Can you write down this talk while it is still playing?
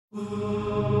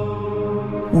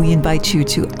We invite you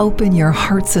to open your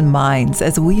hearts and minds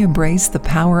as we embrace the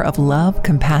power of love,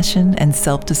 compassion, and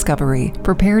self-discovery.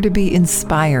 Prepare to be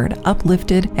inspired,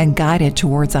 uplifted, and guided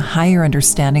towards a higher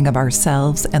understanding of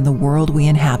ourselves and the world we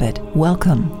inhabit.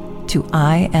 Welcome to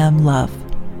I Am Love.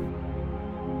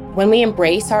 When we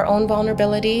embrace our own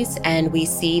vulnerabilities and we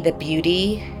see the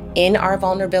beauty in our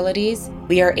vulnerabilities,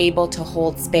 we are able to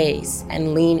hold space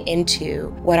and lean into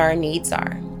what our needs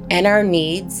are. And our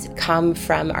needs come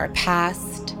from our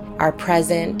past, our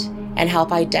present, and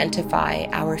help identify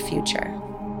our future.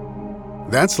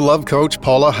 That's love coach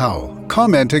Paula Howell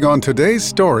commenting on today's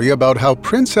story about how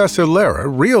Princess Ilera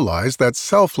realized that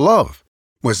self-love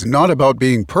was not about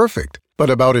being perfect, but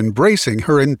about embracing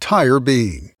her entire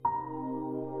being.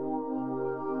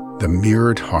 The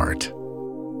Mirrored Heart.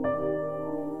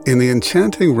 In the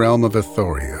enchanting realm of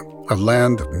Ethoria, a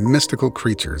land of mystical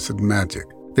creatures and magic,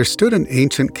 there stood an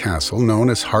ancient castle known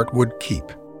as Heartwood Keep.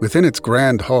 Within its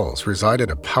grand halls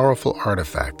resided a powerful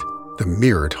artifact, the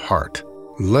Mirrored Heart.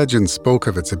 Legend spoke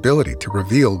of its ability to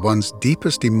reveal one's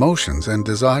deepest emotions and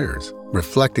desires,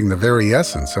 reflecting the very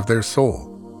essence of their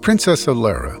soul. Princess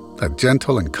Ilera, a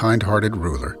gentle and kind-hearted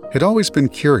ruler, had always been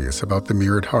curious about the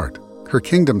Mirrored Heart. Her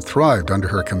kingdom thrived under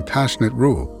her compassionate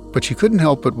rule, but she couldn't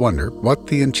help but wonder what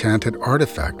the enchanted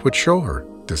artifact would show her.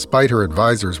 Despite her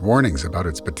advisor's warnings about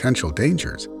its potential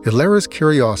dangers, Ilera's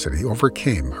curiosity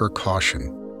overcame her caution.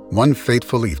 One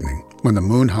fateful evening, when the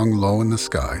moon hung low in the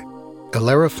sky,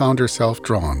 Ilera found herself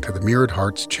drawn to the Mirrored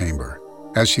Heart's chamber.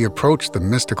 As she approached the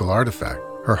mystical artifact,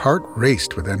 her heart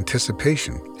raced with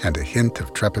anticipation and a hint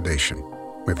of trepidation.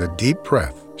 With a deep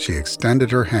breath, she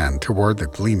extended her hand toward the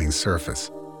gleaming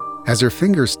surface. As her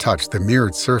fingers touched the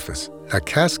mirrored surface, a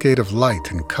cascade of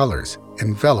light and colors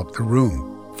enveloped the room,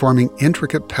 forming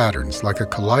intricate patterns like a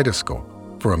kaleidoscope.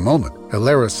 For a moment,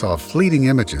 Ilera saw fleeting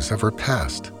images of her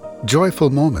past,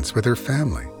 joyful moments with her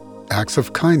family, acts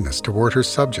of kindness toward her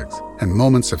subjects, and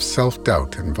moments of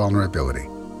self-doubt and vulnerability.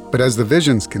 But as the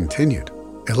visions continued,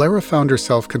 Ilera found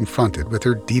herself confronted with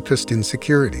her deepest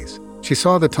insecurities. She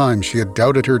saw the times she had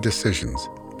doubted her decisions,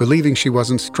 believing she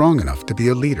wasn't strong enough to be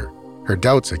a leader. Her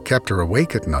doubts had kept her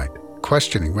awake at night,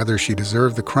 questioning whether she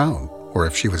deserved the crown or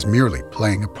if she was merely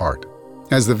playing a part.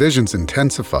 As the visions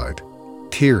intensified,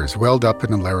 tears welled up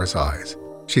in Ilera's eyes.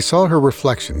 She saw her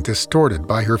reflection distorted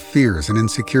by her fears and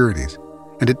insecurities,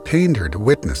 and it pained her to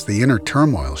witness the inner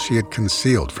turmoil she had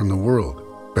concealed from the world.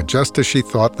 But just as she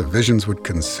thought the visions would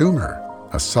consume her,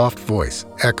 a soft voice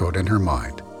echoed in her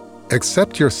mind.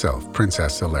 "Accept yourself,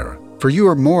 Princess Ilera, for you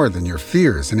are more than your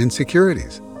fears and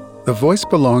insecurities." The voice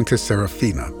belonged to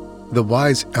Seraphina, the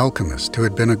wise alchemist who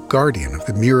had been a guardian of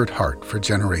the Mirrored Heart for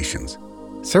generations.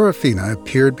 Seraphina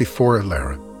appeared before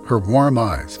Ilera, her warm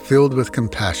eyes filled with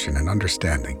compassion and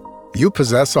understanding. "You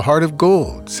possess a heart of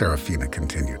gold," Seraphina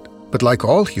continued. "But like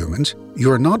all humans,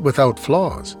 you are not without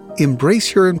flaws.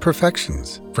 Embrace your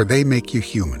imperfections, for they make you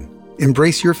human.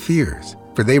 Embrace your fears,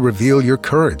 for they reveal your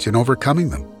courage in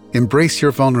overcoming them. Embrace your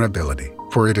vulnerability,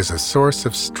 for it is a source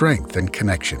of strength and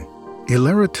connection."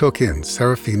 Ilera took in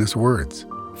Seraphina's words,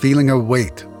 feeling a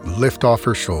weight lift off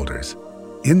her shoulders.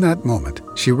 In that moment,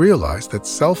 she realized that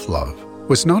self-love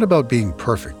was not about being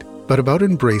perfect, but about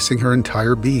embracing her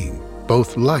entire being,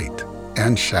 both light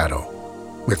and shadow.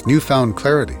 With newfound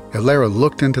clarity, Ilera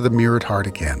looked into the Mirrored Heart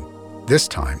again. This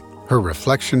time, her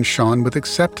reflection shone with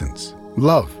acceptance,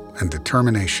 love, and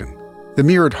determination. The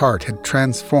Mirrored Heart had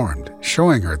transformed,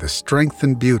 showing her the strength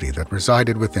and beauty that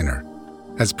resided within her.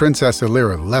 As Princess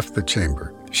Ilera left the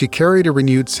chamber, she carried a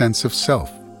renewed sense of self.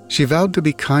 She vowed to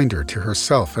be kinder to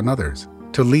herself and others,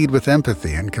 to lead with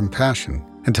empathy and compassion,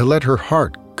 and to let her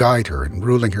heart guide her in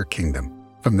ruling her kingdom.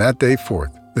 From that day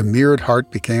forth, the Mirrored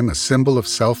Heart became a symbol of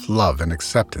self-love and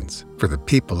acceptance for the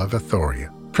people of Ethoria.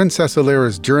 Princess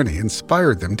Ilera's journey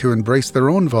inspired them to embrace their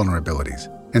own vulnerabilities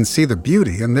and see the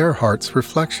beauty in their heart's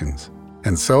reflections.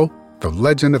 And so, the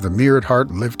legend of the Mirrored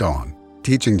Heart lived on,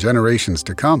 teaching generations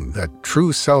to come that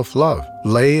true self-love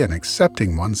lay in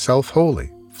accepting oneself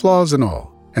wholly, flaws and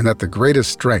all, and that the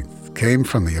greatest strength came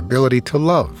from the ability to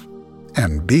love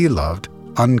and be loved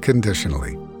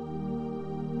unconditionally.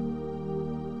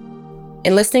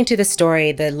 In listening to the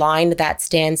story, the line that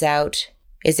stands out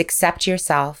is "accept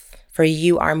yourself, for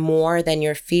you are more than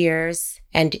your fears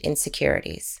and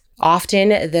insecurities."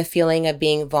 Often the feeling of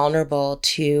being vulnerable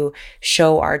to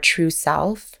show our true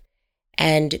self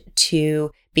and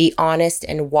to be honest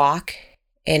and walk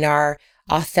in our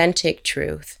authentic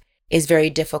truth is very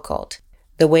difficult.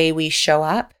 The way we show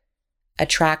up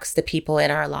attracts the people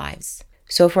in our lives.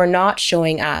 So if we're not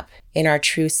showing up in our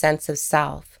true sense of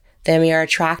self, then we are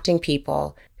attracting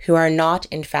people who are not,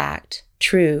 in fact,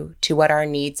 true to what our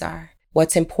needs are.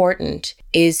 What's important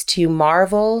is to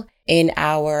marvel in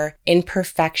our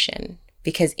imperfection,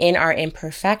 because in our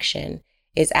imperfection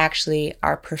is actually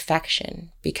our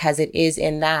perfection, because it is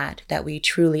in that we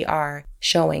truly are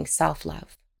showing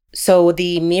self-love. So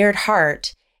the mirrored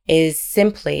heart is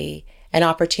simply an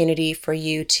opportunity for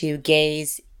you to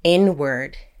gaze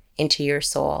inward into your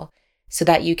soul so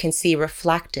that you can see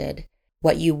reflected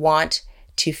what you want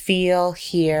to feel,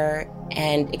 hear,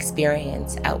 and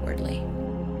experience outwardly.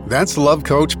 That's love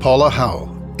coach Paula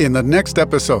Howell. In the next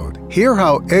episode, hear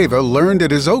how Ava learned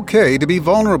it is okay to be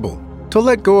vulnerable, to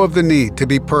let go of the need to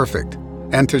be perfect,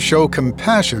 and to show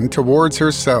compassion towards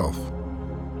herself.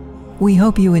 We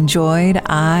hope you enjoyed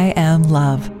I Am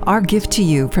Love, our gift to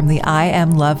you from the I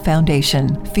Am Love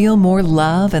Foundation. Feel more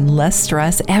love and less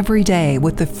stress every day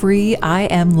with the free I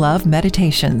Am Love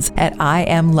meditations at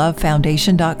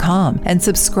IamLoveFoundation.com and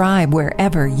subscribe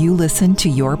wherever you listen to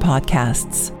your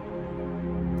podcasts.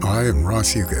 I am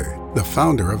Ross Huge, the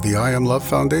founder of the I Am Love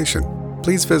Foundation.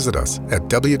 Please visit us at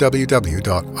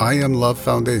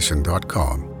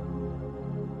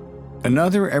www.IamLoveFoundation.com.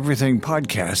 Another Everything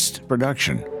Podcast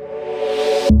production.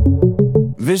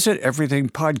 Visit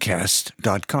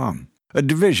everythingpodcast.com, a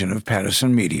division of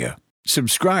Pattison Media.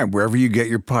 Subscribe wherever you get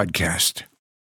your podcast.